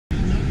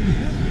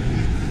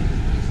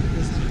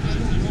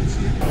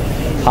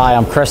Hi,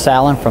 I'm Chris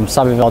Allen from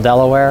Summerville,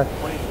 Delaware,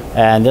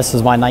 and this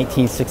is my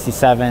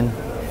 1967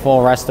 full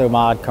resto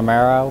mod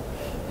Camaro,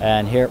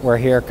 and we're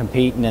here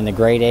competing in the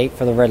Grade 8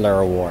 for the Riddler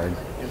Award.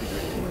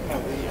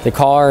 The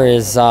car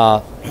is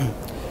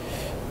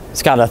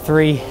it's got a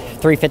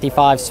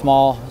 355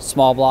 small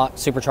block,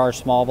 supercharged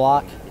small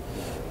block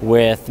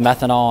with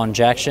methanol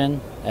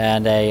injection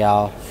and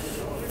a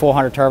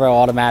 400 turbo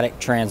automatic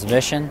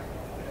transmission.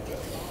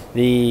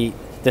 The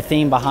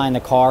theme behind the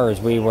car is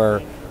we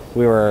were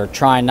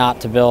trying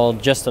not to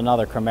build just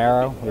another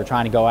Camaro. We were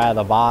trying to go out of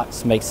the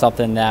box, make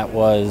something that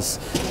was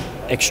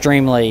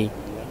extremely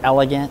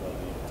elegant,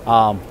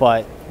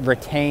 but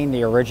retain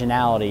the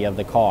originality of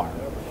the car.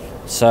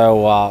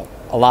 So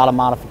a lot of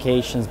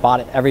modifications.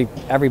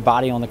 Every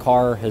body on the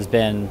car has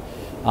been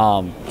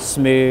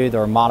smooth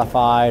or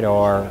modified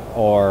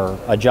or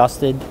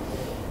adjusted,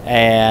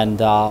 and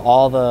a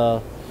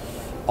lot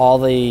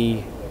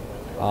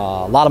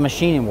of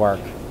machining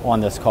work on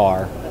this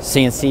car,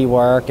 CNC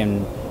work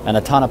and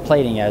a ton of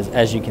plating,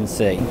 as you can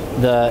see.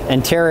 The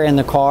interior in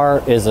the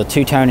car is a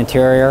two-tone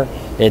interior.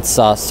 It's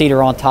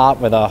cedar on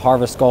top with a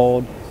harvest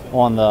gold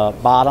on the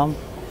bottom.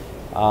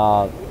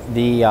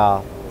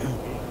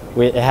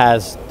 It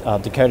has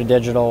Dakota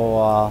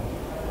Digital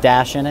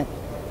dash in it.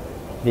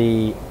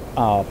 The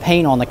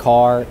paint on the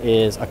car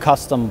is a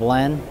custom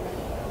blend.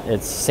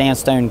 It's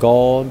sandstone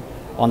gold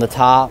on the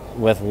top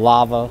with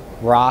lava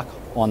rock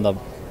on the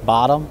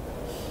bottom,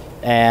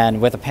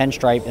 and with a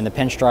pinstripe, and the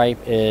pinstripe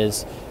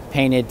is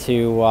painted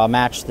to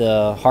match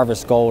the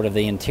harvest gold of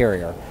the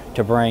interior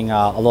to bring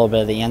a little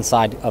bit of the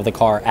inside of the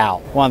car out.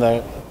 One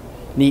of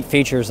the neat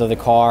features of the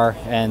car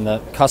and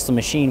the custom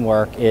machine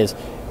work is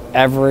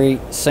every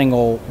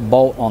single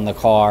bolt on the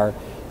car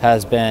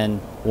has been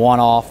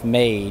one-off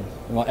made.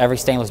 Every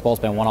stainless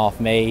bolt's been one-off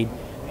made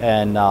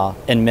and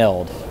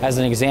milled. As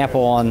an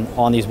example,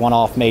 on these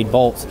one-off made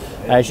bolts,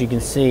 as you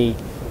can see,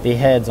 the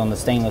heads on the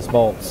stainless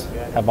bolts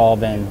have all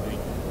been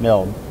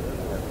milled.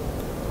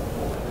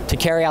 To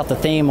carry out the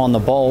theme on the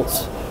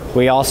bolts,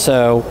 we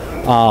also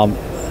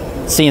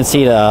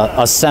CNC'd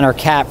a center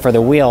cap for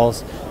the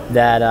wheels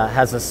that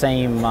has the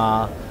same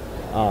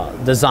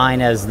design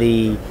as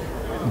the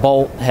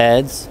bolt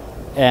heads,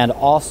 and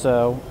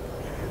also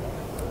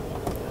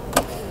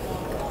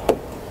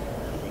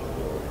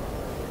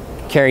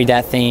carried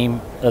that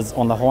theme as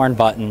on the horn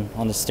button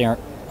on the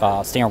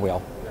steering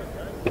wheel.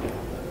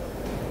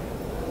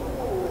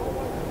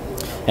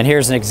 And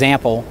here's an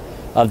example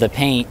of the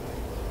paint.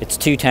 It's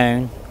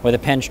two-tone with a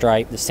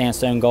pinstripe, the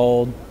sandstone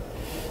gold,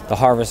 the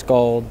harvest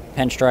gold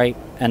pinstripe,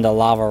 and the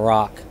lava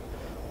rock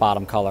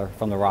bottom color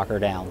from the rocker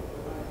down.